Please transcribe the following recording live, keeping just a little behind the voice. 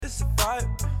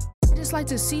just like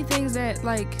to see things that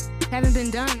like haven't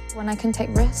been done. When I can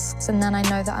take risks and then I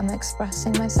know that I'm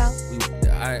expressing myself.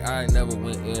 I never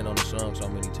went in on the song so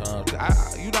many times.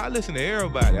 I listen to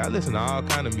everybody. I listen to all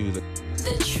kind of music.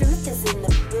 The truth is in the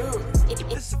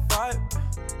booth. It's a vibe.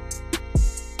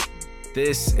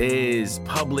 This is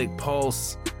Public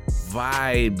Pulse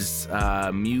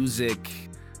Vibes, music,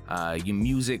 your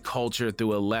music culture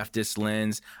through a leftist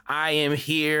lens. I am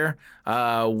here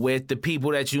with the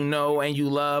people that you know and you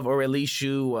love, or at least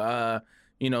you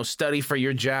study for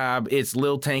your job. It's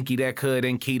Lil Tanky That Could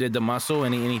and Keita Da Muscle.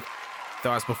 Any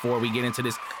thoughts before we get into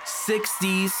this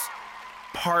 60s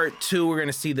part 2? We're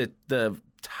gonna see the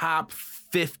top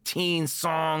 15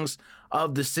 songs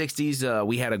of the 60s.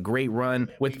 We had a great run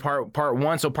with part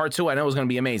 1, so part 2 I know is going to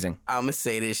be amazing. I'm going to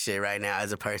say this shit right now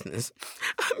as a person.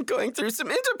 I'm going through some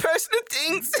interpersonal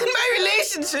things in my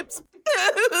relationships.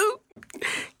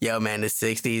 Yo, man, the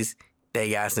 60s, they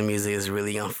got some music that's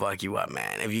really going to fuck you up,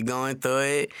 man. If you're going through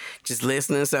it, just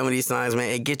listen to some of these songs,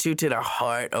 man. It gets you to the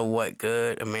heart of what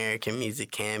good American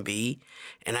music can be.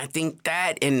 And I think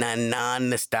that in a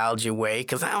non-nostalgia way,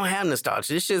 because I don't have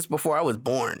nostalgia. This shit's before I was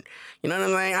born. You know what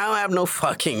I'm saying? I don't have no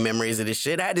fucking memories of this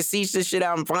shit. I had to seek this shit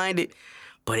out and find it.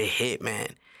 But it hit,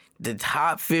 man. The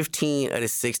top 15 of the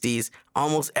 60s,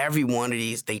 almost every one of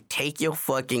these, they take your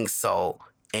fucking soul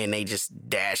and they just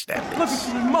dash that bitch. Look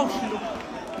at you, emotional.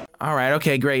 All right,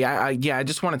 okay, great. I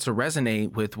just wanted to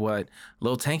resonate with what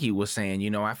Lil Tanky was saying. You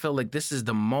know, I feel like this is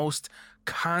the most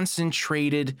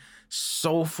concentrated,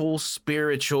 soulful,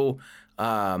 spiritual,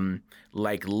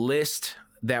 list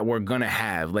that we're gonna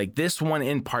have. Like this one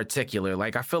in particular.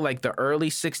 Like I feel like the early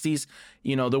 60s,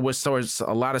 there was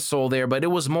a lot of soul there, but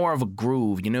it was more of a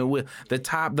groove. With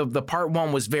the part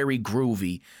 1 was very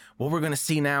groovy. What we're gonna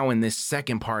see now in this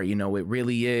second part, it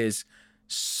really is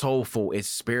soulful, it's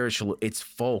spiritual, it's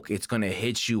folk. It's gonna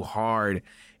hit you hard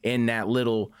in that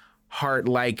little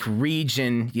heart-like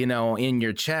region, in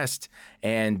your chest.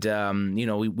 And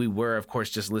we were of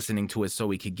course just listening to it so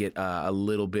we could get a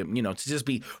little bit, to just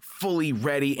be fully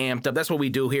ready, amped up. That's what we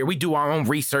do here. We do our own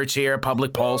research here at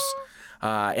Public Pulse.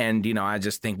 And I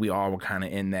just think we all were kind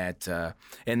of in that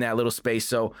little space.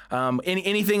 So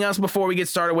anything else before we get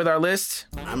started with our list?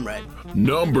 I'm ready.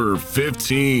 Number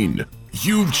 15.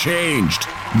 You've Changed.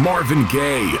 Marvin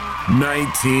Gaye,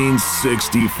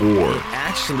 1964.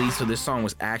 Actually, so this song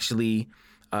was actually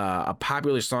a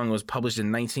popular song. It was published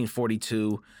in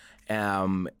 1942.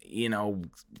 Some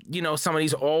of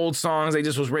these old songs, they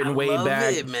just was written way back. I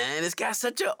love it, man. It's got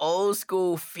such an old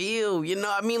school feel.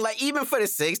 Like even for the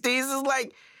 60s,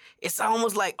 it's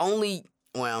almost like only.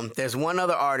 Well, there's one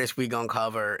other artist we gonna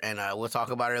cover, and we'll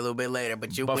talk about her a little bit later.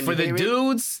 But for the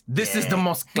dudes, this is the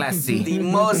most classic. The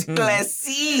most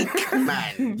classic,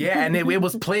 man. Yeah, and it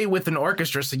was played with an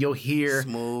orchestra, so you'll hear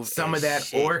smooth some of that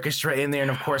orchestra in there,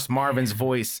 and of course Marvin's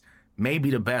voice, maybe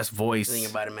the best voice. Think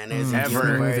about it, man. There's a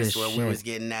universe where we was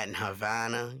getting that in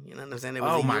Havana. You know what I'm saying? It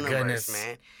was universe,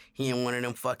 man. He in one of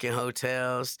them fucking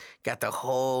hotels, got the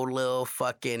whole little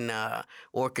fucking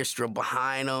orchestra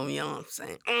behind him. You know what I'm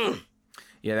saying?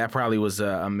 Yeah, that probably was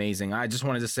amazing. I just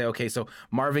wanted to say, okay, so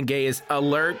Marvin Gaye is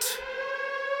Alert,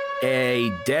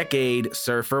 a decade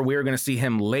surfer. We're going to see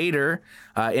him later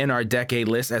in our decade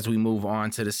list as we move on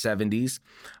to the 70s.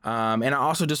 And I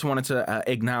also just wanted to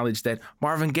acknowledge that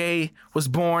Marvin Gaye was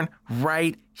born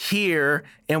right here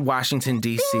in Washington,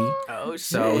 D.C. Oh, shit.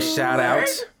 So shout out.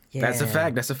 Yeah. That's a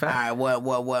fact. All right, what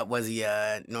was he?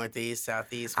 Northeast,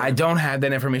 Southeast? I don't have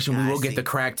that information. We will get the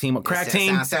crack team.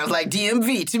 Sounds like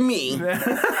DMV to me. All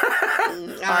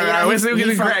right, let's get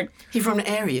the crack. He from the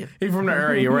area.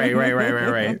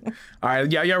 Right. All right,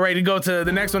 y'all ready to go to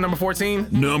the next one, number 14?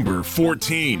 Number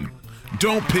 14.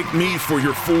 Don't Pick Me for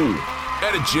Your Fool.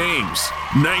 Etta James,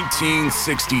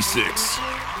 1966.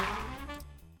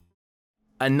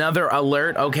 Another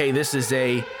alert. Okay, this is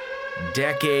a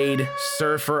decade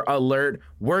surfer alert.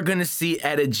 We're gonna see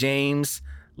Etta James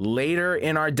later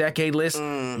in our decade list.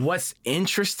 What's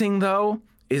interesting though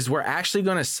is we're actually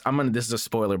this is a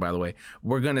spoiler by the way,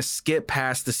 we're gonna skip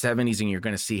past the 70s and you're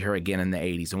gonna see her again in the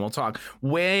 80s, and we'll talk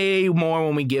way more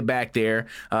when we get back there,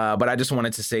 but I just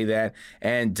wanted to say that.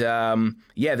 And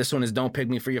this one is Don't Pick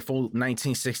Me for Your Fool,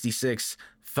 1966.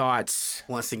 Thoughts?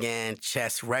 Once again,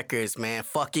 Chess Records, man.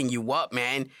 Fucking you up,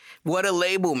 man. What a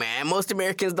label, man. Most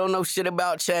Americans don't know shit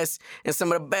about Chess, and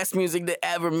some of the best music that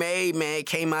ever made, man,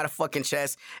 came out of fucking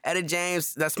Chess. Etta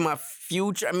James, that's my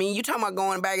future. I mean, you talking about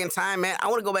going back in time, man. I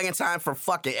want to go back in time for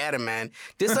fucking Etta, man.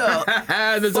 This a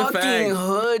fucking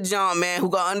hood jump, man, who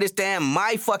gonna understand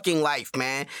my fucking life,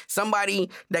 man. Somebody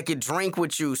that could drink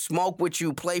with you, smoke with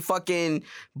you, play fucking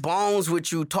bones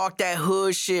with you, talk that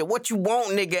hood shit. What you want,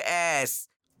 nigga ass?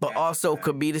 but also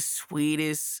could be the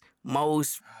sweetest,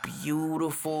 most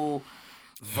beautiful,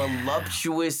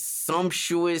 voluptuous,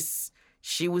 sumptuous.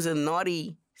 She was a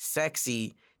naughty,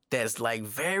 sexy, that's like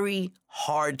very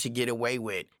hard to get away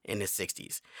with in the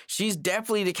 60s. She's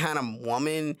definitely the kind of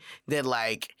woman that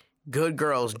like good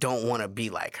girls don't want to be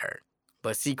like her.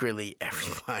 But secretly,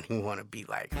 everybody want to be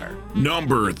like her.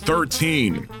 Number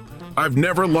 13. I've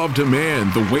never loved a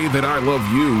man the way that I love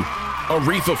you.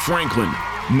 Aretha Franklin,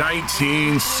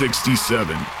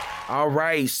 1967. All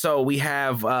right, so we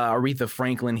have Aretha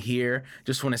Franklin here.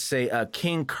 Just want to say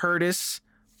King Curtis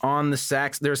on the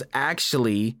sax. There's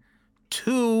actually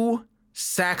 2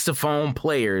 saxophone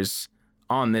players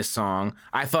on this song.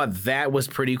 I thought that was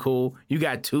pretty cool. You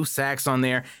got 2 sax on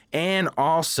there, and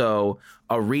also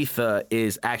Aretha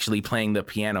is actually playing the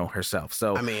piano herself.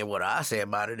 So I mean, what I say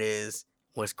about it is,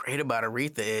 what's great about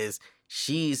Aretha is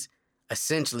she's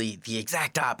essentially the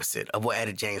exact opposite of what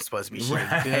Etta James is supposed to be. She's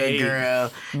a good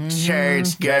girl,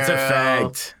 church girl. that's a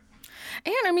fact.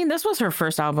 And I mean, this was her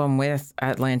first album with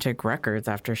Atlantic Records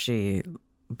after she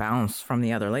bounced from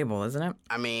the other label, isn't it?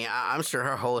 I mean, I'm sure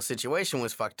her whole situation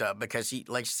was fucked up because she,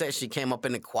 like she said, she came up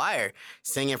in the choir,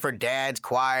 singing for Dad's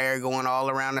choir, going all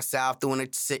around the South, doing the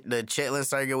Chitlin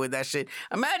circuit with that shit.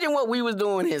 Imagine what we was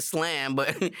doing in Slam,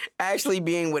 but actually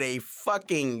being with a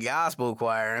fucking gospel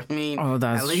choir. I mean,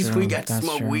 at least we got to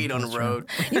smoke weed on the road.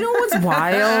 You know what's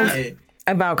wild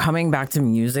about coming back to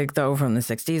music, though, from the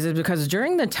 60s is because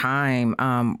during the time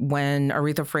when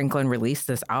Aretha Franklin released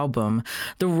this album,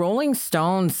 the Rolling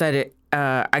Stones said it,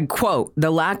 I quote, "The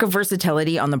lack of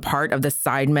versatility on the part of the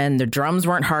sidemen, the drums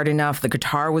weren't hard enough, the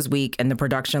guitar was weak, and the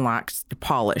production lacked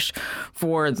polish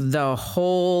for the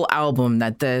whole album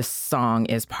that this song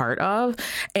is part of."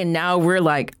 And now we're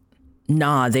like,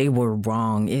 nah, they were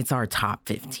wrong. It's our top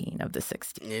 15 of the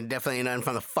 60s. Yeah, definitely ain't nothing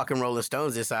from the fucking Rolling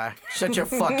Stones this eye. Shut your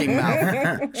fucking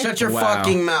mouth. Shut your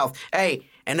fucking mouth. Hey,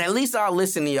 and at least I'll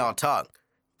listen to y'all talk.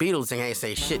 Beatles ain't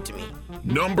say shit to me.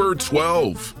 Number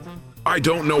 12. I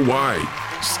Don't Know Why.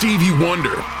 Stevie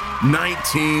Wonder,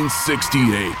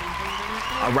 1968.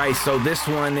 All right, so this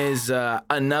one is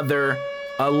another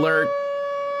alert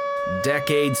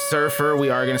decade surfer. We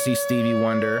are going to see Stevie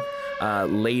Wonder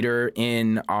later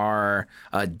in our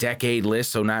decade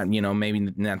list. So not,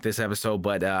 maybe not this episode,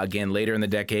 but again, later in the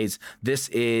decades. This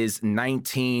is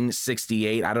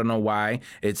 1968. I Don't Know Why.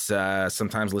 It's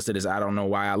sometimes listed as I Don't Know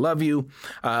Why I Love You.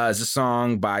 It's a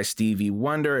song by Stevie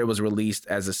Wonder. It was released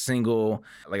as a single,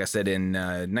 like I said, in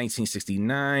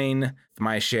 1969.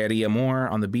 My Cherie Amour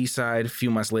on the B-side. A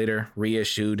few months later,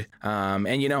 reissued.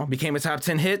 And, became a top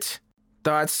 10 hit.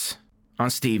 Thoughts on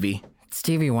Stevie?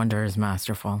 Stevie Wonder is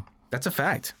masterful. That's a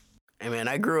fact. Hey, man,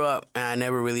 I grew up and I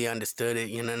never really understood it,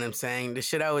 you know what I'm saying? The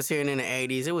shit I was hearing in the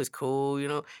 80s, it was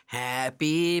cool,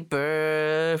 happy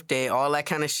birthday, all that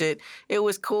kind of shit. It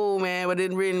was cool, man, but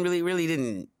it really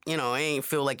didn't, it ain't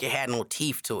feel like it had no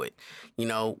teeth to it.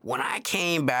 When I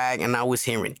came back and I was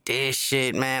hearing this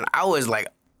shit, man, I was like,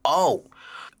 oh,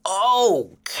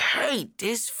 okay,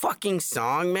 this fucking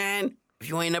song, man, if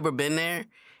you ain't never been there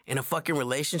in a fucking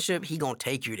relationship, he gonna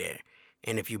take you there.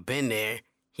 And if you been there,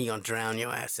 he gonna drown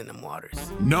your ass in them waters.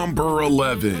 Number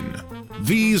 11.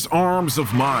 These Arms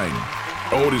of Mine.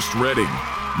 Otis Redding,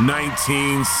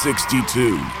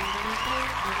 1962.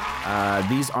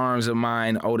 These Arms of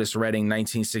Mine, Otis Redding,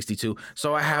 1962.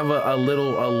 So I have a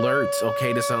little alert.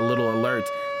 Okay, this is a little alert.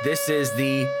 This is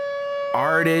the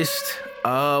artist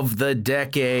of the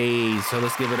decade. So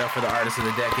let's give it up for the artist of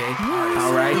the decade.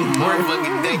 All right.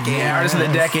 Yeah, artist of the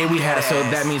decade. So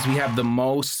that means we have the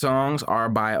most songs are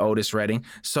by Otis Redding.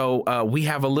 So we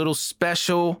have a little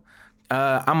special,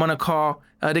 I'm going to call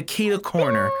the Keita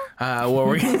Corner, where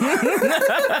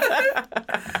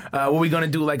we're going to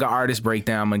do like an artist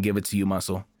breakdown. I'm going to give it to you,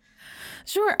 Muscle.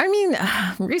 Sure. I mean,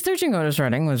 researching Otis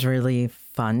Redding was really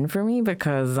fun for me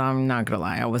because I'm not going to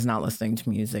lie, I was not listening to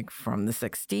music from the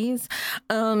 60s.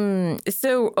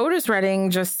 So Otis Redding,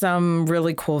 just some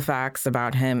really cool facts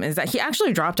about him is that he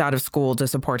actually dropped out of school to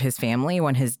support his family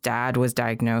when his dad was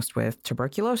diagnosed with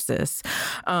tuberculosis,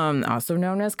 also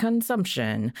known as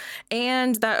consumption.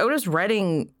 And that Otis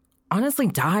Redding honestly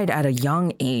died at a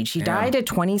young age. He died at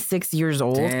 26 years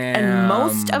old. And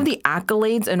most of the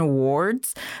accolades and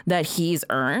awards that he's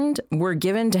earned were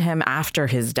given to him after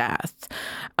his death.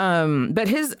 But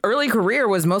his early career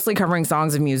was mostly covering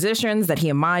songs of musicians that he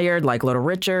admired, like Little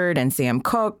Richard and Sam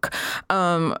Cooke.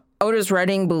 Otis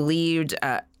Redding believed,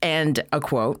 and a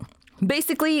quote,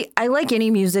 "Basically, I like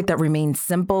any music that remains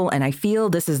simple, and I feel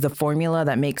this is the formula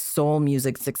that makes soul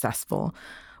music successful.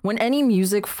 When any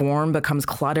music form becomes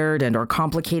cluttered and or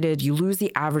complicated, you lose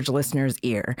the average listener's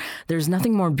ear. There's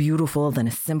nothing more beautiful than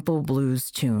a simple blues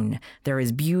tune. There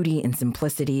is beauty in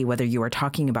simplicity, whether you are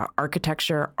talking about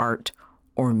architecture, art,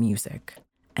 or music.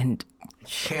 And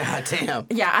God damn.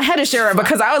 yeah, I had to share it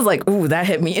because I was like, ooh, that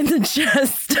hit me in the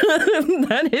chest.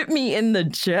 That hit me in the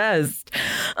chest.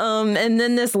 And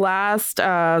then this last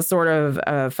sort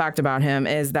of fact about him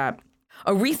is that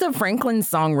Aretha Franklin's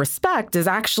song Respect is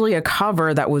actually a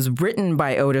cover that was written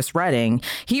by Otis Redding.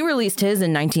 He released his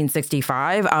in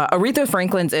 1965. Aretha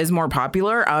Franklin's is more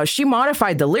popular. She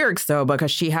modified the lyrics, though,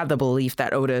 because she had the belief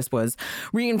that Otis was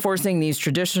reinforcing these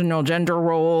traditional gender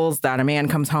roles, that a man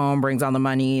comes home, brings all the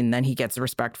money, and then he gets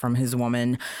respect from his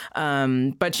woman.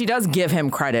 But she does give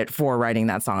him credit for writing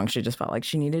that song. She just felt like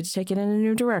she needed to take it in a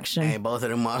new direction. Hey, both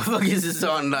of them motherfuckers is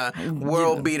on the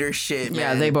world beater shit, man.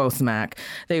 Yeah, they both smack.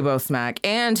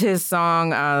 And his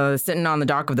song, Sitting on the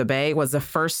Dock of the Bay, was the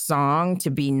first song to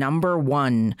be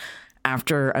 #1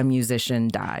 after a musician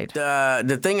died.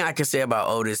 The thing I can say about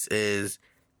Otis is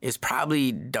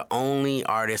probably the only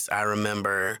artist I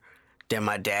remember that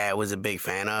my dad was a big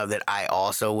fan of, that I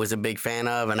also was a big fan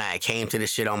of, and I came to this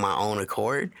shit on my own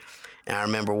accord. And I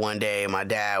remember one day my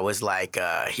dad was like,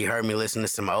 he heard me listen to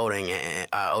some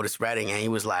Otis Redding, and he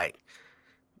was like,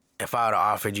 if I would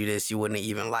have offered you this, you wouldn't have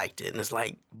even liked it. And it's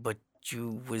like, but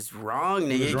you was wrong,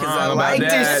 nigga, because I like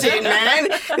this shit, man.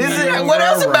 What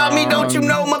else about me don't you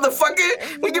know,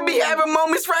 motherfucker? We could be having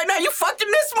moments right now. You fucking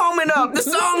this moment up. The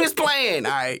song is playing.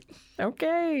 All right.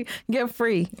 Okay, get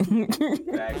free.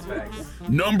 Facts.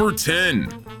 Number 10,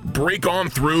 Break On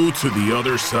Through to the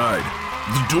Other Side.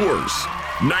 The Doors,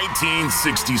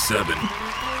 1967.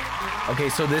 Okay,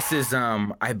 so this is,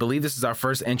 I believe this is our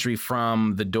first entry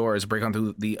from The Doors, Break On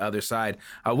Through the Other Side.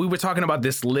 We were talking about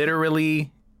this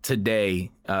literally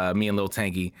today, me and Lil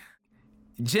Tanky.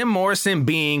 Jim Morrison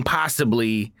being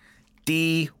possibly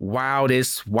the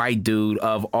wildest white dude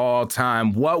of all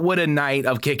time. What would a night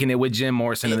of kicking it with Jim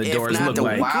Morrison and The Doors look like? If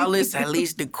not the wildest, at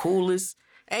least the coolest.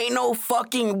 Ain't no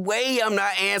fucking way I'm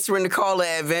not answering the call to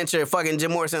adventure. Fucking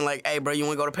Jim Morrison like, hey, bro, you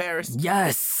want to go to Paris?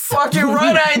 Yes. Fucking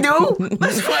right, I do.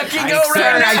 Let's fucking go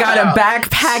right now. I got a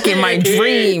backpack in my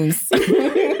dreams.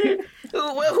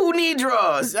 Who need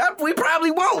draws? We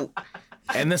probably won't.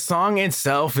 And the song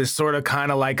itself is sort of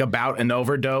kind of like about an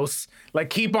overdose. Like,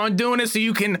 keep on doing it so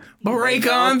you can break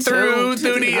on through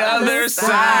to the other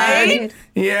side.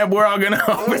 Yeah, we're all gonna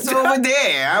What's over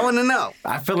there? I want to know.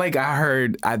 I feel like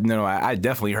I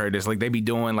definitely heard this. Like, they be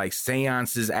doing like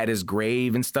seances at his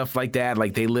grave and stuff like that.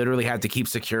 Like, they literally have to keep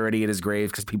security at his grave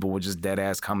because people would just dead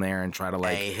ass come there and try to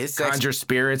like conjure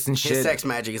spirits and shit. His sex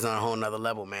magic is on a whole nother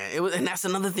level, man. And that's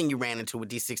another thing you ran into with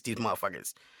these 60s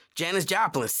motherfuckers. Janis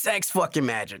Joplin, sex fucking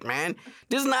magic, man.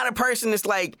 This is not a person that's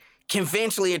like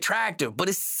conventionally attractive, but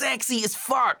it's sexy as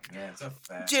fuck. Yeah, it's a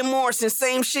fact. Jim Morrison,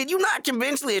 same shit. You're not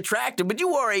conventionally attractive, but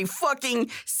you are a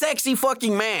fucking sexy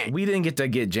fucking man. We didn't get to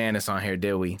get Janis on here,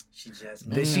 did we? She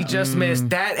just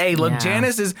missed that. Hey, look, yeah.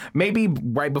 Janis is maybe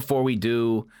right before we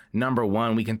do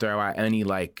 #1, we can throw out any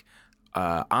like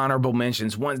honorable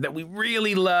mentions, ones that we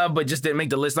really love but just didn't make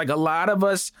the list. Like, a lot of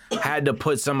us had to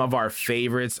put some of our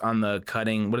favorites on the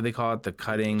cutting, what do they call it? The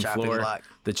cutting floor? Block.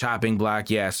 The chopping block,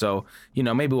 yeah. So,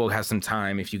 maybe we'll have some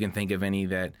time if you can think of any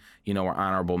that, are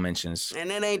honorable mentions.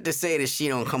 And it ain't to say that she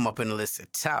don't come up in the list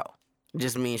at all. It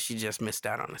just means she just missed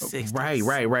out on the 60s.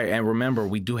 Right. And remember,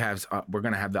 we do have, we're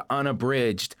going to have the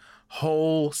unabridged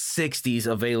whole 60s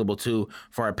available too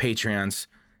for our Patreons.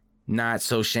 Not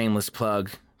so shameless plug.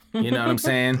 You know what I'm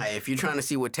saying? Hey, if you're trying to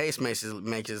see what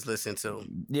Tastemakers listen to.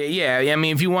 Yeah. I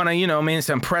mean, if you want to,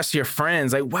 to impress your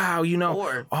friends, like, wow,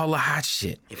 or all the hot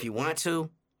shit. If you want to,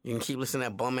 you can keep listening to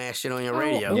that bum ass shit on your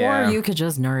radio. Or you could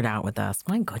just nerd out with us.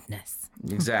 My goodness.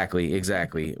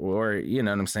 Exactly. Or, you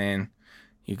know what I'm saying?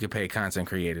 You could pay content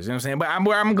creators. You know what I'm saying? But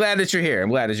I'm glad that you're here.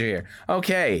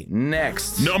 Okay,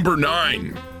 next. Number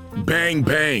 9, Bang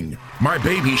Bang, My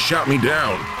Baby Shot Me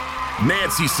Down.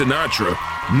 Nancy Sinatra,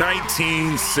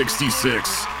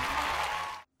 1966.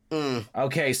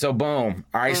 Okay, so boom.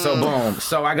 All right, so boom.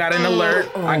 So I got an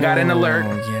alert.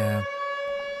 Yeah.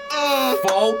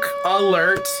 Folk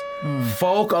alert.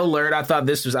 Folk alert. I thought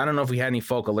this was, I don't know if we had any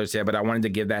folk alerts yet, but I wanted to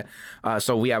give that.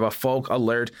 So we have a folk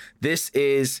alert. This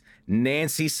is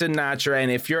Nancy Sinatra. And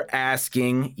if you're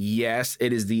asking, yes,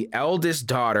 it is the eldest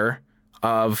daughter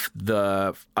of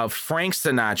Frank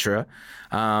Sinatra.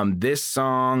 This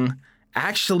song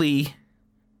actually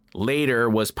later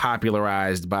was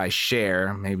popularized by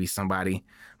Cher. Maybe somebody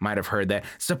might have heard that.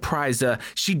 Surprise,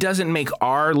 she doesn't make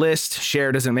our list.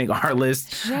 Cher doesn't make our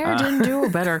list. Cher didn't do a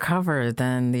better cover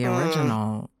than the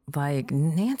original. like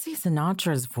Nancy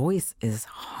Sinatra's voice is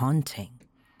haunting.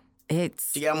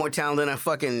 She got more talent than a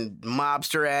fucking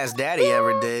mobster ass daddy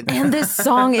ever did. And this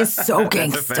song is so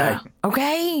gangsta.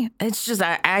 Okay? It's just,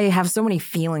 I have so many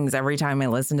feelings every time I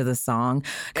listen to the song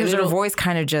because her voice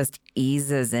kind of just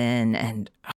eases in and.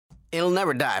 It'll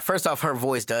never die. First off, her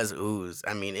voice does ooze.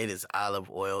 I mean, it is olive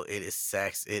oil. It is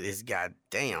sex. It is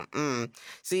goddamn.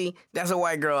 See, that's a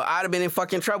white girl. I'd have been in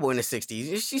fucking trouble in the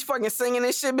 60s. She's fucking singing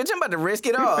this shit, bitch. I'm about to risk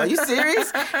it all. Are you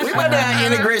serious? We about to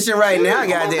have integration right now,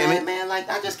 goddamn it. Man, like,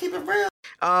 I just keep it real.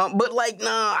 But like, no,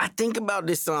 I think about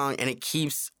this song and it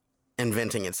keeps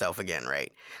inventing itself again,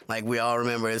 right? Like we all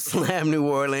remember Slam New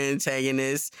Orleans taking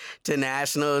this to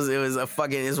nationals. It was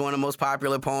it's one of the most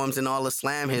popular poems in all of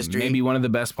Slam history. Maybe one of the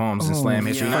best poems in Slam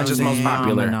history, not just most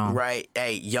popular. Right.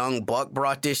 Hey, Young Buck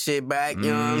brought this shit back, you know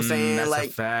what I'm saying? That's like,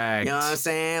 a fact. You know what I'm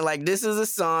saying? Like, this is a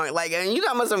song, like, and you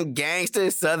talking about some gangster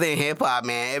Southern hip-hop,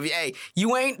 man.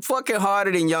 You ain't fucking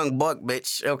harder than Young Buck,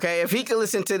 bitch, okay? If he can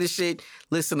listen to this shit,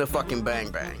 listen to fucking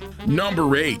Bang Bang.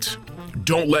 Number 8,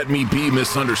 Don't Let Me Be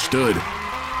Misunderstood.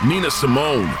 Nina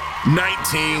Simone,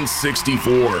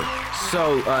 1964.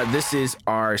 So this is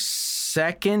our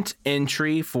second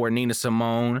entry for Nina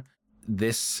Simone.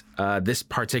 This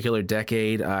particular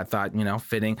decade, I thought,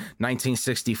 fitting.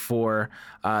 1964.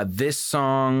 This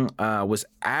song was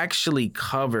actually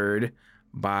covered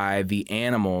by the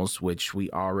Animals, which we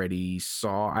already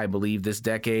saw, I believe, this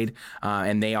decade.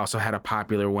 And they also had a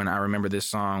popular one. I remember this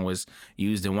song was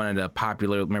used in one of the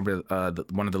popular,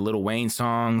 one of the Lil Wayne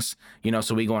songs,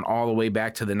 so we going all the way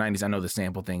back to the 90s. I know the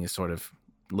sample thing is sort of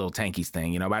Lil Tanky's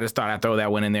thing, but I just thought I'd throw that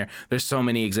one in there. There's so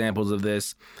many examples of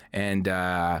this. And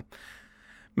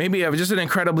maybe just an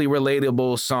incredibly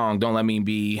relatable song. Don't Let Me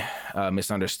Be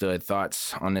Misunderstood.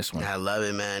 Thoughts on this one? I love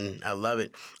it, man. I love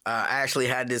it. I actually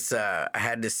had this. I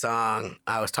had this song.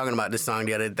 I was talking about this song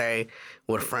the other day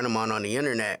with a friend of mine on the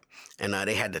internet, and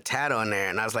they had the tat on there,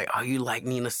 and I was like, "Oh, you like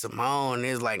Nina Simone?" And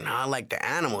he was like, "No, I like the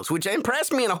Animals," which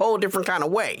impressed me in a whole different kind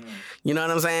of way. You know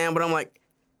what I'm saying? But I'm like,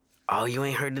 "Oh, you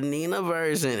ain't heard the Nina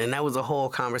version," and that was a whole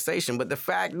conversation. But the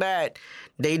fact that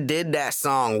they did that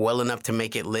song well enough to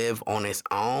make it live on its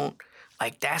own,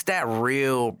 like, that's that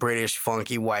real British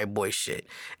funky white boy shit.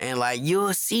 And, like,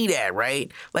 you'll see that,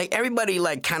 right? Like, everybody,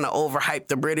 like, kind of overhyped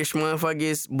the British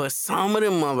motherfuckers, but some of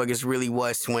them motherfuckers really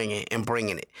was swinging and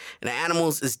bringing it. And the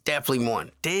Animals is definitely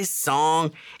one. This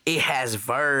song, it has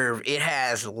verve, it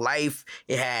has life,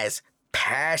 it has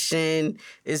passion.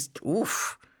 It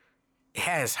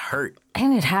has hurt.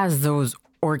 And it has those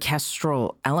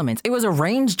orchestral elements. It was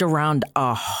arranged around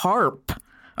a harp.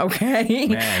 Okay,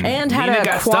 man, and had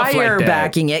Nina a choir like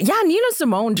backing it. Yeah, Nina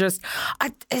Simone that's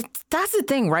the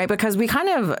thing, right? Because we kind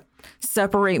of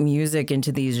separate music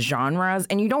into these genres,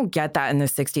 and you don't get that in the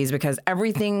 60s because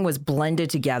everything was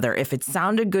blended together. If it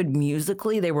sounded good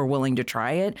musically, they were willing to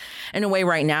try it. In a way,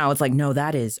 right now, it's like, no,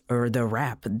 that is the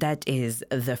rap. That is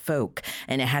the folk.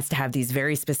 And it has to have these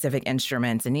very specific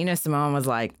instruments. And Nina Simone was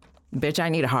like, bitch, I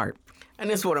need a harp. And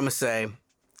this is what I'm going to say.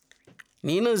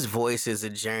 Nina's voice is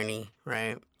a journey,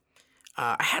 right?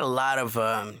 I had a lot of,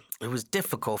 it was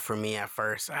difficult for me at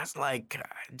first. I was like,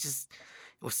 it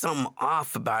was something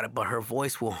off about it, but her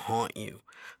voice will haunt you.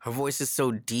 Her voice is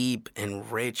so deep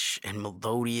and rich and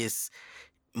melodious,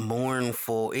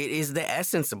 mournful. It is the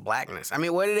essence of blackness. I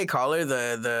mean, what do they call her?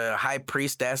 The high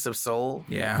priestess of soul?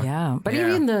 Yeah. Yeah. But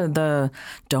even the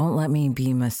Don't Let Me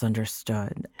Be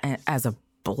Misunderstood as a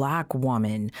Black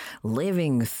woman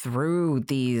living through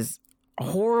these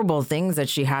horrible things that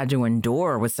she had to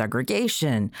endure with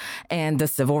segregation and the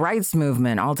civil rights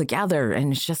movement altogether.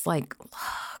 And it's just like,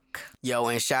 look. Yo,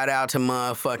 and shout out to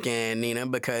motherfucking Nina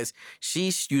because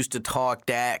she used to talk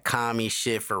that commie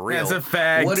shit for real. That's a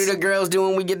fact. What do the girls do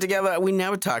when we get together? We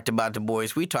never talked about the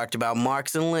boys. We talked about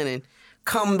Marx and Lenin.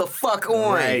 Come the fuck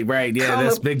on. Right. Yeah,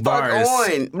 that's big bars.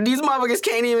 On. These motherfuckers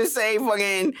can't even say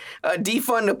fucking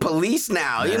defund the police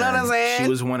now. Man, you know what I'm saying? She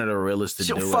was one of the realest to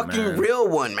do it, man. Fucking real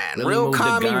one, man. Really real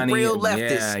commie, real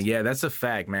leftist. Yeah, that's a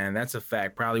fact, man. That's a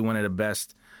fact. Probably one of the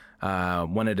best,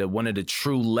 one of the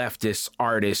true leftist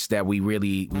artists that we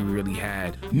really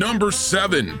had. Number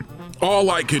 7, All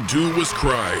I Could Do Was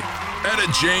Cry.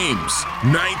 Etta James,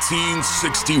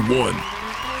 1961.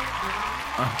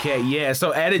 Okay, yeah.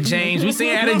 So Etta James, we seen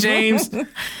Etta James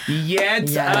yet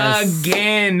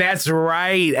again. That's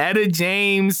right. Etta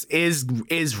James is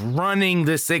running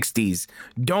the 60s.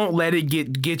 Don't let it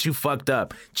get you fucked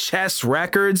up. Chess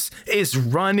Records is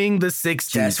running the 60s.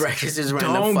 Chess Records is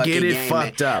running the fucking game. Don't get it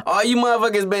fucked up. All you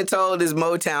motherfuckers been told is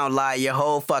Motown lie your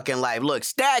whole fucking life. Look,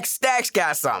 Stax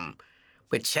got something.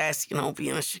 But Chess,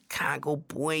 being a Chicago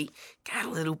boy, got a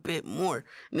little bit more.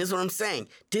 And this is what I'm saying.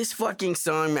 This fucking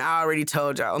song, man, I already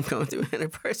told y'all I'm going through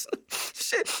interpersonal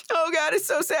shit. Oh, God, it's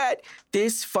so sad.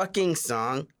 This fucking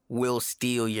song will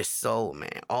steal your soul,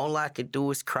 man. All I could do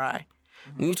is cry.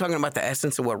 When you're talking about the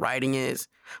essence of what writing is,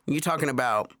 when you're talking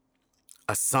about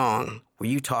a song where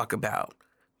you talk about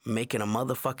making a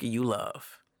motherfucker you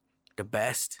love the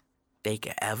best they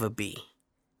could ever be,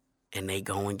 and they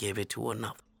go and give it to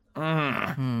another.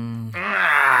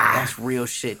 That's real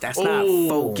shit. That's not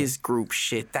focus group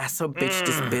shit. That's a bitch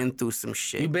that's been through some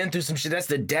shit. You been through some shit. That's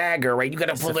the dagger, right? You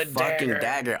gotta pull the fucking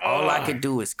dagger. All I could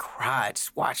do is cry.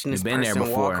 Just watching this person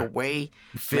walk away,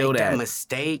 Feel make that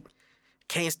mistake.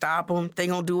 Can't stop them. They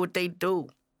gonna do what they do.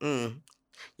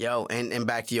 Yo, and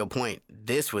back to your point,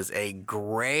 this was a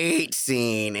great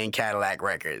scene in Cadillac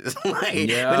Records. When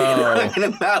they're talking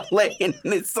about laying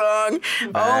this song.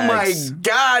 Oh my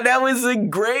God, that was a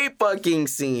great fucking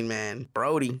scene, man.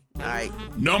 Brody, all right.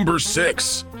 Number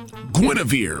 6,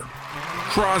 Guinevere,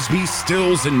 Crosby,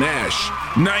 Stills, and Nash,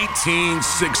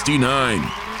 1969.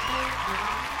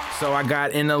 So I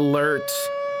got an alert,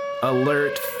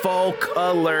 folk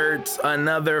alert,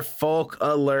 another folk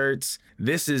alert.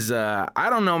 This is, I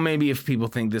don't know, maybe if people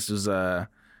think this was like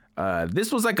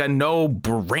a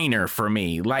no-brainer for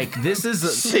me. Like, this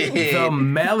is the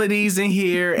melodies in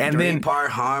here, and then part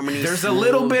harmony. There's a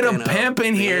little bit of pimp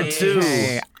in here, too.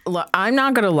 Hey, look, I'm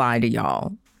not going to lie to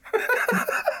y'all.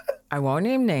 I won't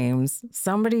name names.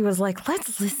 Somebody was like,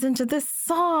 let's listen to this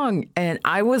song. And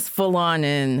I was full on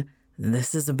in,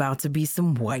 this is about to be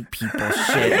some white people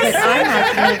shit.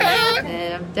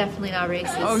 I'm definitely not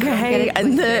racist.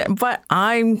 Okay, but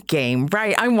I'm game,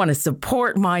 right? I want to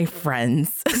support my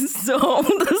friends. So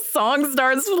the song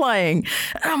starts playing.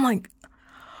 And I'm like,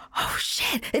 oh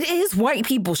shit, it is white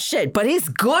people shit, but it's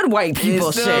good white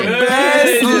people shit.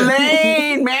 Best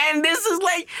lane, man. This is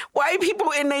like white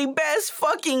people in their best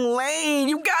fucking lane.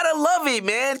 You gotta love it,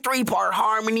 man. 3-part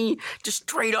harmony, just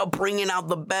straight up bringing out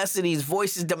the best of these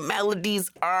voices. The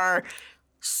melodies are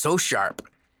so sharp.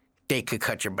 They could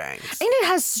cut your bangs. And it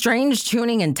has strange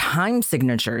tuning and time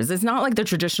signatures. It's not like the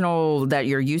traditional that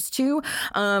you're used to,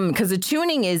 because the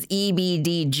tuning is E, B,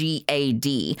 D, G, A,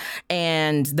 D.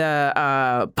 And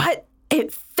but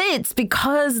it fits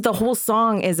because the whole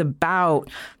song is about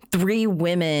 3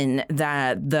 women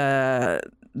that the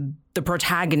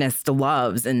protagonist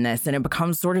loves in this. And it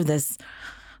becomes sort of this,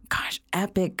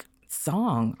 epic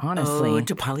song, honestly. Oh,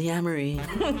 to polyamory.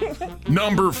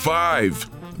 Number 5,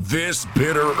 This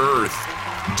Bitter Earth,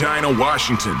 Dinah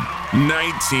Washington,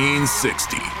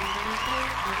 1960.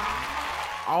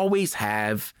 Always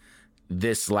have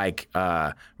this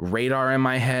radar in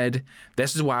my head.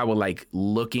 This is why I was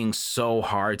looking so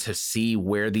hard to see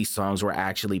where these songs were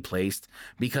actually placed,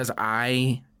 because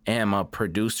I am a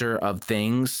producer of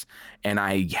things and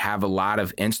I have a lot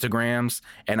of Instagrams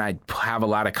and I have a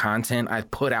lot of content. I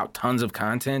put out tons of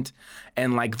content,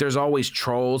 and there's always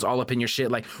trolls all up in your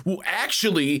shit. Well,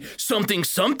 actually, something,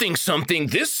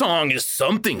 this song is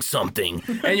something.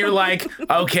 And you're like,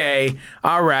 okay,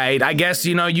 all right. I guess,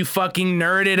 you fucking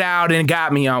nerded out and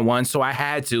got me on one. So I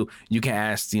had to. You can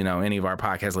ask, any of our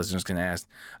podcast listeners can ask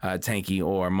Tanky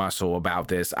or Muscle about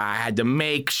this. I had to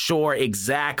make sure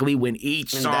exactly when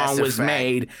each song was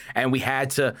made, and we had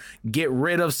to get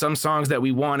rid of some songs that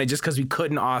we wanted just because we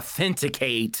couldn't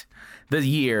authenticate the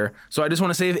year. So I just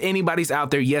want to say, if anybody's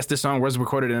out there, yes, this song was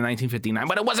recorded in 1959,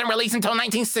 but it wasn't released until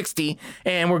 1960.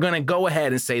 And we're going to go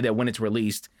ahead and say that when it's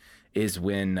released is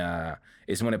when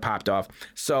it popped off.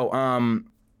 So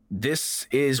this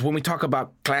is when we talk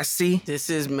about classy. This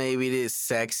is maybe the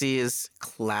sexiest,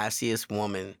 classiest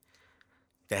woman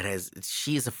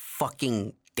she's a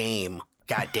fucking dame.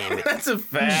 God damn it. That's a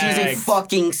fact. She's a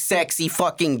fucking sexy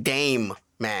fucking dame,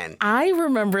 man. I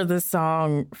remember the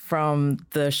song from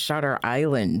the Shutter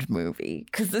Island movie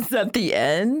because it's at the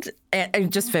end. And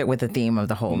it just fit with the theme of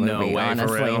the whole movie, no way,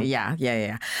 honestly. For real? Yeah.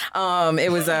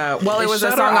 It was a song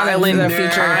on the feature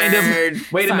kind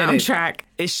of. Wait a minute. Soundtrack.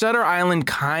 Is Shutter Island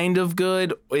kind of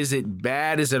good? Is it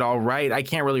bad? Is it all right? I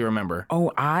can't really remember.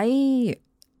 Oh, I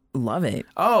love it.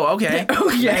 Oh, okay.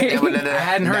 Okay. I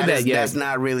hadn't heard that yet. That's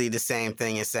not really the same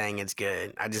thing as saying it's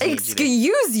good. I just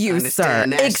Excuse you, sir.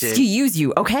 Excuse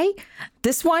you, okay?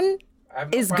 This one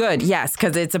is good, yes,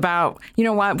 because it's about, you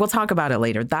know what? We'll talk about it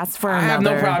later. That's for another. I have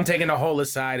no problem taking a whole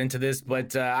aside into this,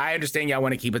 but I understand y'all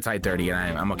want to keep it tight 30,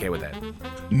 and I'm okay with that.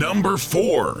 Number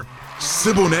 4,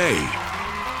 Siboney,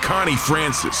 Connie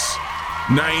Francis,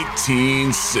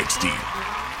 1960.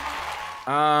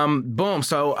 Boom.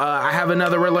 So I have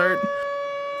another alert.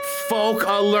 Folk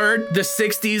alert. The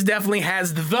 60s definitely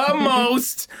has the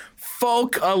most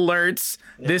folk alerts.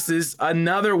 This is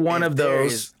another one of There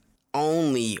those. is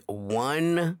only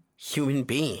one human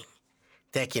being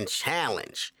that can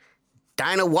challenge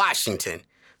Dinah Washington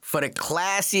for the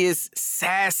classiest,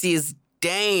 sassiest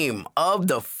dame of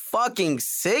the fucking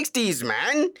 60s,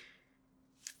 man.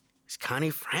 It's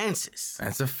Connie Francis.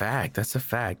 That's a fact. That's a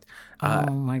fact.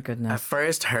 Oh my I goodness.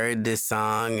 first heard this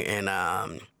song in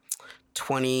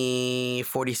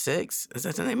 2046. Is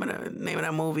that the name of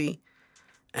that movie?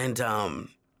 And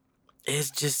it's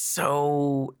just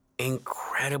so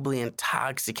incredibly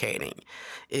intoxicating.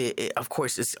 Of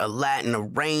course, it's a Latin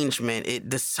arrangement.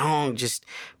 The song just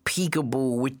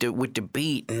peekaboo with the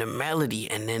beat and the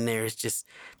melody, and then there's just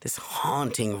this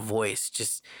haunting voice,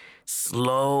 just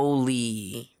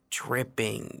slowly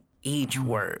dripping each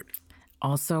word.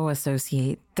 Also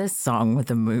associate this song with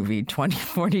the movie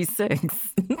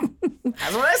 2046.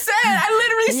 That's what I said. I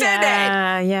literally said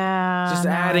that. Yeah. Just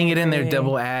adding it in there,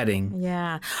 double adding.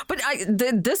 Yeah. But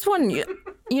this one,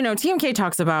 TMK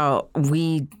talks about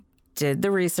we did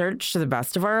the research to the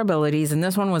best of our abilities, and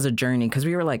this one was a journey because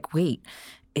we were like, wait,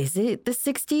 is it the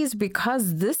 60s?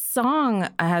 Because this song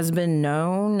has been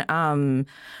known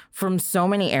from so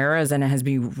many eras and it has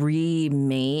been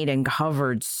remade and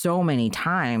covered so many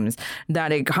times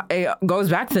that it goes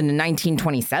back to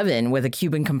 1927 with a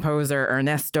Cuban composer,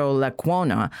 Ernesto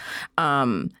Lecuona.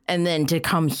 And then to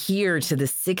come here to the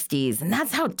 60s, and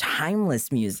that's how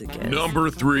timeless music is. Number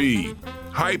 3,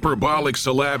 Hyperbolic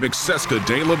Syllabic Sesca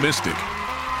de la Mystic.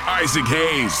 Isaac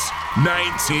Hayes,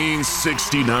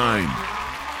 1969.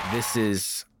 This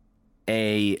is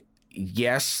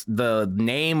yes, the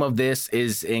name of this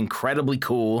is incredibly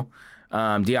cool.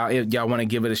 Do y'all want to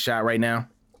give it a shot right now?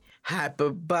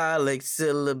 Hyperbolic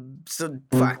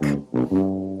fuck.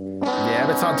 Yeah,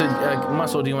 but talk to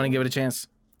Muscle. Do you want to give it a chance?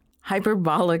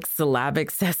 Hyperbolic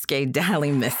syllabic sesque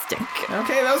dally mystic.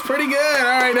 Okay, that was pretty good. All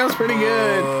right, that was pretty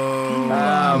good.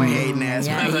 I'm a hating ass.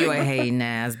 Yeah, motherfucker. you a hating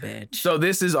ass bitch. So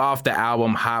this is off the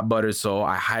album Hot Buttered Soul.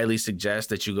 I highly suggest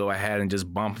that you go ahead and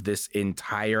just bump this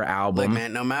entire Look, album.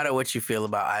 man, no matter what you feel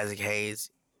about Isaac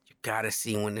Hayes, you gotta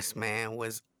see when this man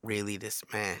was really this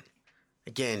man.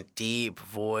 Again, deep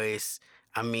voice.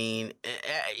 I mean,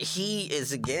 he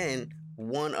is, again,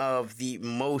 one of the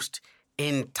most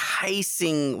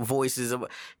enticing voices of.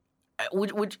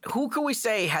 Who could we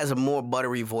say has a more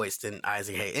buttery voice than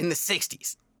Isaac Hayes in the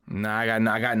 60s? Nah, I got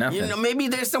nothing. Maybe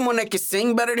there's someone that could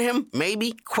sing better than him.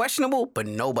 Maybe. Questionable, but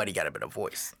nobody got a better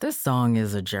voice. This song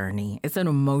is a journey. It's an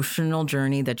emotional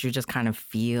journey that you just kind of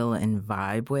feel and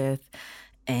vibe with.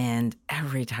 And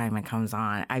every time it comes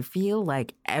on, I feel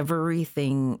like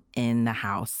everything in the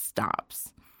house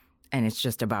stops. And it's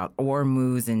just about or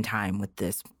moves in time with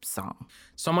this song.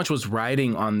 So much was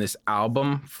riding on this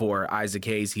album for Isaac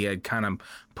Hayes. He had kind of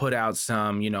put out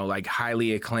some, like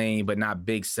highly acclaimed but not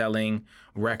big selling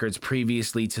records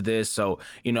previously to this. So,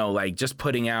 like just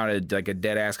putting out a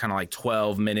dead ass kind of like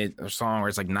 12-minute song, or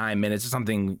it's like 9 minutes or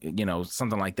something,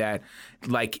 something like that.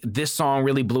 Like this song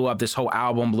really blew up. This whole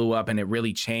album blew up, and it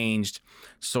really changed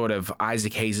sort of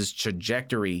Isaac Hayes'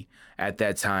 trajectory at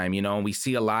that time, and we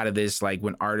see a lot of this, like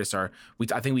when artists I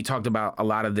think we talked about a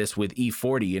lot of this with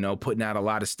E40, putting out a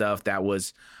lot of stuff that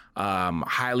was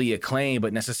highly acclaimed,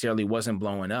 but necessarily wasn't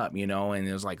blowing up, and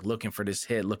it was like looking for this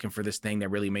hit, looking for this thing that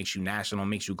really makes you national,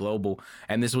 makes you global.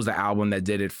 And this was the album that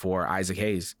did it for Isaac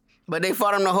Hayes. But they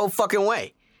fought him the whole fucking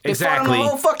way. They Exactly. fought him the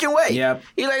whole fucking way. Yep.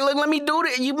 He's like, look, let me do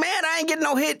this. You mad I ain't getting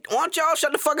no hit? Why don't y'all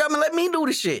shut the fuck up and let me do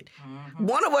the shit?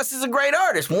 One of us is a great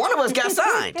artist. One of us got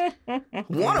signed.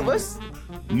 One of us.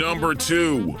 Number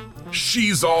 2,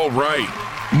 She's All Right,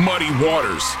 Muddy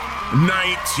Waters,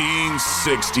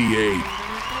 1968.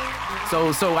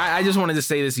 So I just wanted to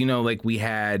say this, like we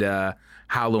had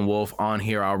Howlin' Wolf on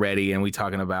here already, and we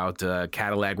talking about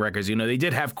Cadillac Records. They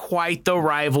did have quite the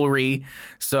rivalry.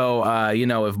 So,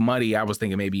 if Muddy, I was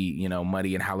thinking maybe,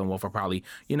 Muddy and Howlin' Wolf are probably,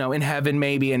 in heaven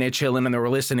maybe, and they're chilling and they were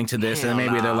listening to this, and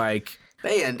maybe they're like...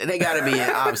 They gotta be in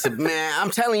opposite. Man, I'm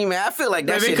telling you, man, I feel like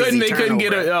that shit is eternal, They couldn't get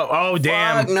bro. oh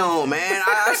damn. Fuck no, man.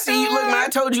 I see you. Look, man, I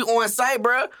told you on site,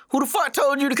 bro. Who the fuck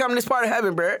told you to come to this part of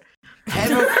heaven, bro?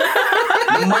 Heaven,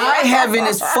 my heaven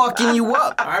is fucking you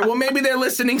up. All right, well, maybe they're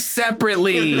listening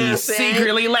separately,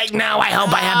 secretly. Like, now I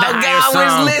hope I have the God highest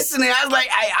song. was listening. I was like,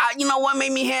 you know what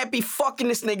made me happy? Fucking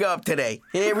this nigga up today.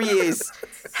 Here he is.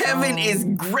 Heaven is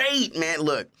great, man.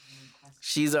 Look.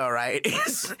 She's All Right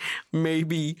is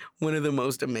maybe one of the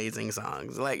most amazing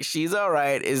songs. Like, She's All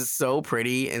Right is so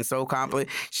pretty and so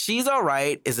complicated. She's All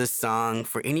Right is a song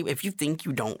for if you think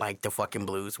you don't like the fucking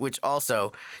blues, which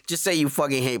also, just say you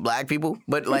fucking hate black people,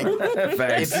 but like,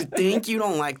 if you think you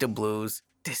don't like the blues,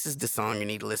 this is the song you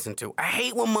need to listen to. I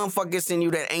hate when motherfuckers send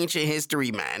you that ancient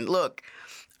history, man. Look,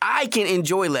 I can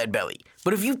enjoy Lead Belly,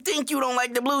 but if you think you don't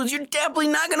like the blues, you're definitely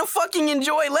not gonna fucking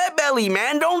enjoy Lead Belly,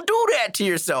 man. Don't do that to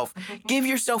yourself. Give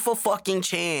yourself a fucking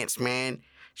chance, man.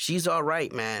 She's all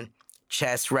right, man.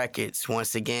 Chess Records,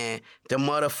 once again, the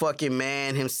motherfucking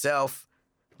man himself,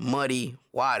 Muddy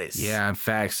Waters. Yeah, in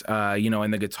fact,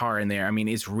 and the guitar in there, I mean,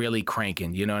 it's really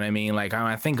cranking, you know what I mean? Like,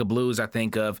 I think of blues, I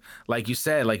think of, like you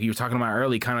said, like you were talking about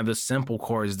early, kind of the simple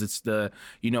chords. It's the,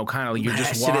 kind of, you're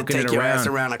just walking take it your around. Ass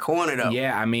around a corner, though.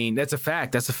 Yeah, I mean, that's a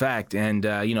fact. And,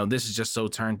 this is just so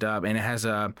turned up. And it has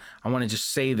I want to just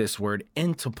say this word,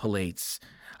 interpolates.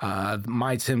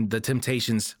 The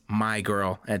Temptations' My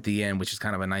Girl at the end, which is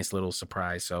kind of a nice little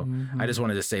surprise. So I just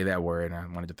wanted to say that word, and I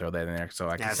wanted to throw that in there so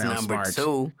I can sound smart. That's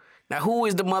number 2. Now, who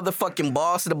is the motherfucking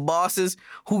boss of the bosses?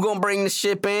 Who gonna bring the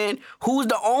ship in? Who's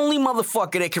the only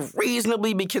motherfucker that can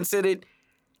reasonably be considered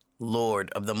Lord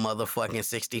of the motherfucking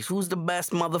 60s? Who's the best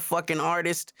motherfucking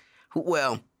artist?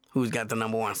 Who's got the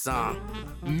number 1 song?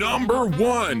 Number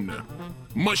 1,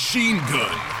 Machine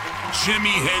Gun, Jimi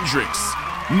Hendrix,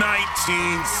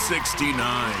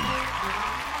 1969.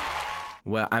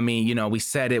 Well, I mean, we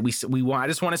said it. I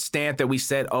just want to stamp that we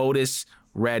said Otis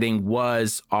Redding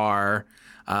was our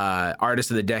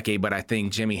artist of the decade, but I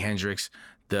think Jimi Hendrix,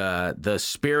 the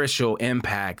spiritual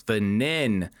impact, the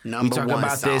nin. Number we talk 1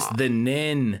 about song. this. The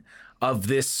nin of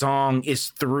this song is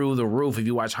through the roof. If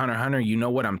you watch Hunter x Hunter, you know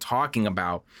what I'm talking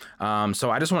about. So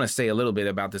I just want to say a little bit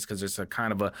about this because it's a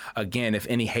kind of again, if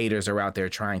any haters are out there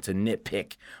trying to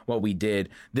nitpick what we did,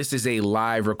 this is a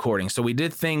live recording. So we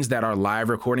did things that are live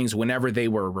recordings whenever they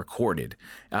were recorded,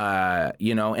 and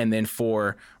then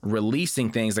for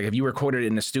releasing things, like if you recorded it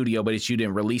in the studio, but you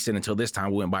didn't release it until this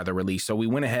time, we went by the release. So we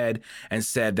went ahead and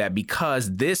said that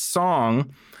because this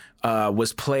song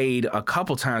was played a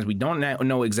couple times, we don't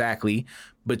know exactly,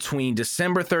 between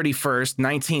December 31st,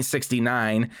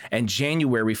 1969 and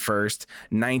January 1st,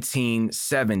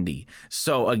 1970.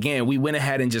 So again, we went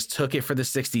ahead and just took it for the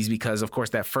 60s because, of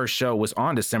course, that first show was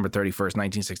on December 31st,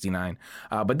 1969.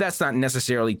 But that's not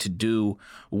necessarily to do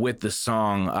with the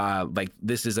song. Like,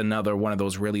 this is another one of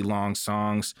those really long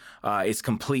songs. It's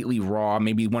completely raw,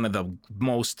 maybe one of the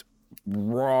most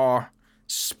raw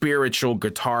spiritual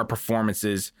guitar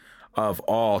performances of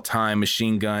all time.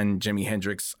 Machine Gun, Jimi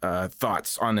Hendrix.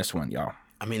 Thoughts on this one, y'all?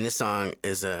 I mean, this song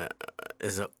is an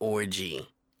orgy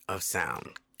of sound.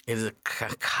 It is a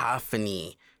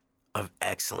cacophony of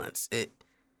excellence.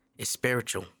 It's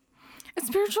spiritual. It's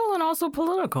spiritual and also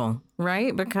political,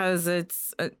 right? Because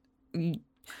it's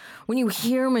when you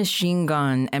hear Machine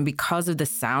Gun, and because of the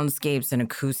soundscapes and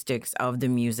acoustics of the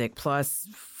music, plus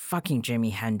fucking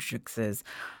Jimi Hendrix's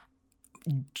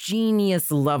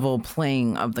genius level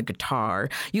playing of the guitar,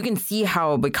 you can see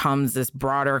how it becomes this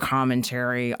broader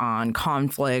commentary on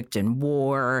conflict and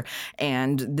war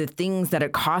and the things that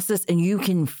it costs us, and you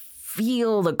can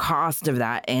feel the cost of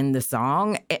that in the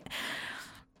song.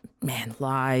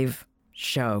 Live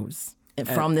shows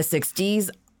from the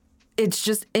 60s, it's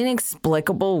just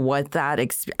inexplicable what that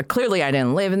clearly I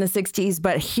didn't live in the 60s,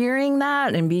 but hearing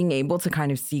that and being able to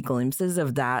kind of see glimpses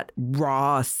of that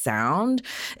raw sound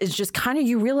is just kind of,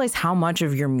 you realize how much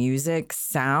of your music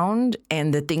sound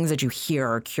and the things that you hear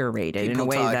are curated in a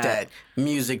way that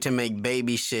music to make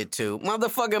baby shit too.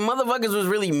 Motherfuckers was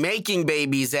really making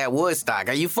babies at Woodstock.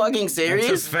 Are you fucking serious?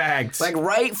 That's a fact. Like,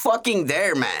 right fucking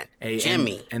there, man. Hey,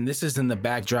 Jimmy. And this is in the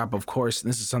backdrop, of course.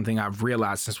 This is something I've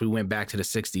realized since we went back to the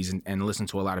 60s and listened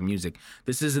to a lot of music.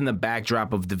 This is in the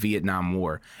backdrop of the Vietnam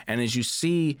War. And as you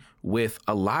see with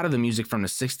a lot of the music from the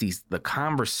 60s, the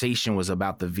conversation was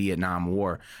about the Vietnam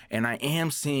War. And I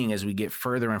am seeing, as we get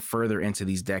further and further into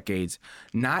these decades,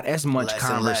 not as much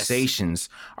conversations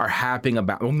are happening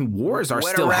about, wars are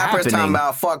still happening. Where the rappers talking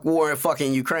about fuck war in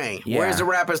fucking Ukraine? Yeah. Where's the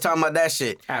rappers talking about that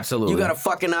shit? Absolutely. You got a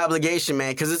fucking obligation,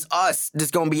 man, because it's us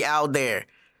that's going to be out there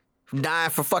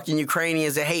dying for fucking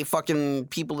Ukrainians that hate fucking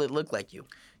people that look like you.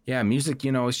 Yeah, music,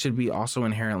 it should be also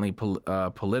inherently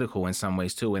political in some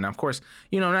ways, too. And, of course,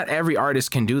 not every artist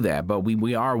can do that. But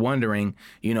we are wondering,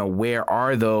 where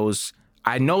are those?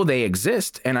 I know they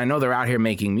exist, and I know they're out here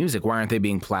making music. Why aren't they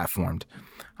being platformed?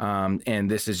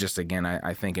 And this is just, again,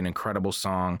 I think an incredible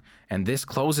song. And this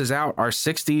closes out our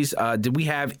 60s. Did we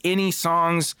have any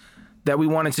songs that we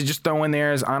wanted to just throw in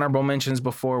there as honorable mentions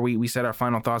before we said our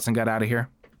final thoughts and got out of here?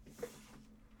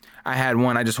 I had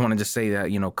one. I just wanted to say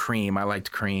that, Cream. I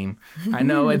liked Cream. I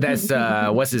know that's,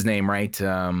 what's his name, right?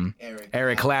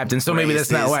 Eric Clapton. So maybe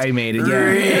that's not why he made it.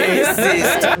 Yeah.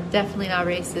 Racist. Definitely not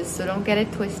racist, so don't get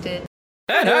it twisted.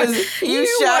 You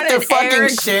shot the fucking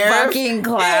Eric sheriff. Fucking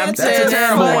Clapton. That's a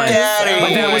terrible one. outta But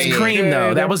that was here. Cream,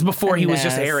 though. That was before he was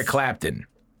just Yes. Eric Clapton.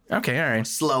 Okay, all right.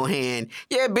 Slow hand.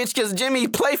 Yeah, bitch, because Jimmy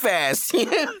play fast. You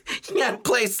gotta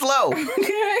play slow.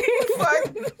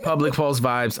 Fuck. Public Pulse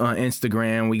Vibes on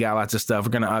Instagram. We got lots of stuff.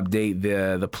 We're going to update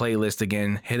the playlist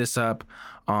again. Hit us up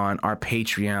on our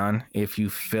Patreon. If you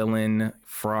feeling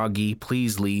froggy,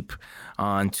 please leap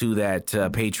onto that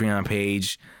Patreon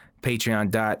page.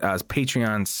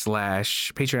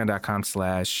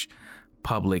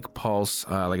 Patreon.com/Public Pulse.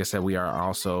 Like I said, we are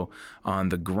also on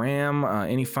the gram.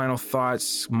 Any final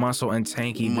thoughts, Muscle and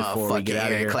Tanky, before we get out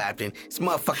of Eric here? Clapton. This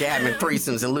motherfucker having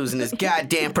threesomes and losing his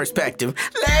goddamn perspective.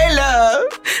 Layla,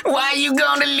 why you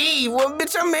gonna leave? Well,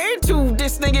 bitch, I'm married to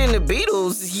this nigga in the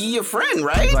Beatles. He your friend,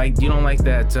 right? Like, you don't like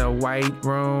that white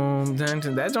room?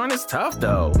 That joint is tough,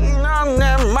 though. No,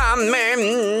 my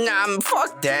man,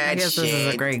 fuck that I guess shit. this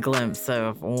is a great glimpse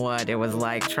of what it was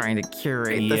like trying to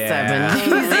curate the Yeah.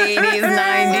 70s, 80s,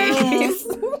 90s.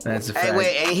 That's a fact. Hey,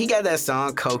 wait, and he got that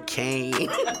song, Cocaine.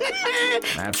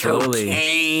 Absolutely.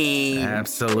 Cocaine.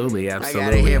 Absolutely. I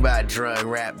gotta hear about drug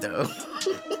rap, though.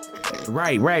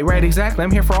 Right. Exactly.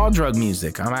 I'm here for all drug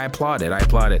music. I applaud it.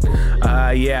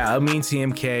 Yeah, Amin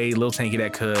TMK, Lil Tanky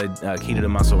That Could, Key to the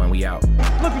Muscle, and we out.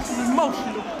 Look at you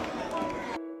emotional.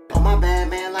 Oh, my bad,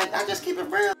 man. Like, I just keep it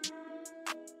real.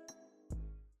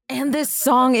 And this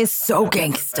song is so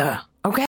gangsta.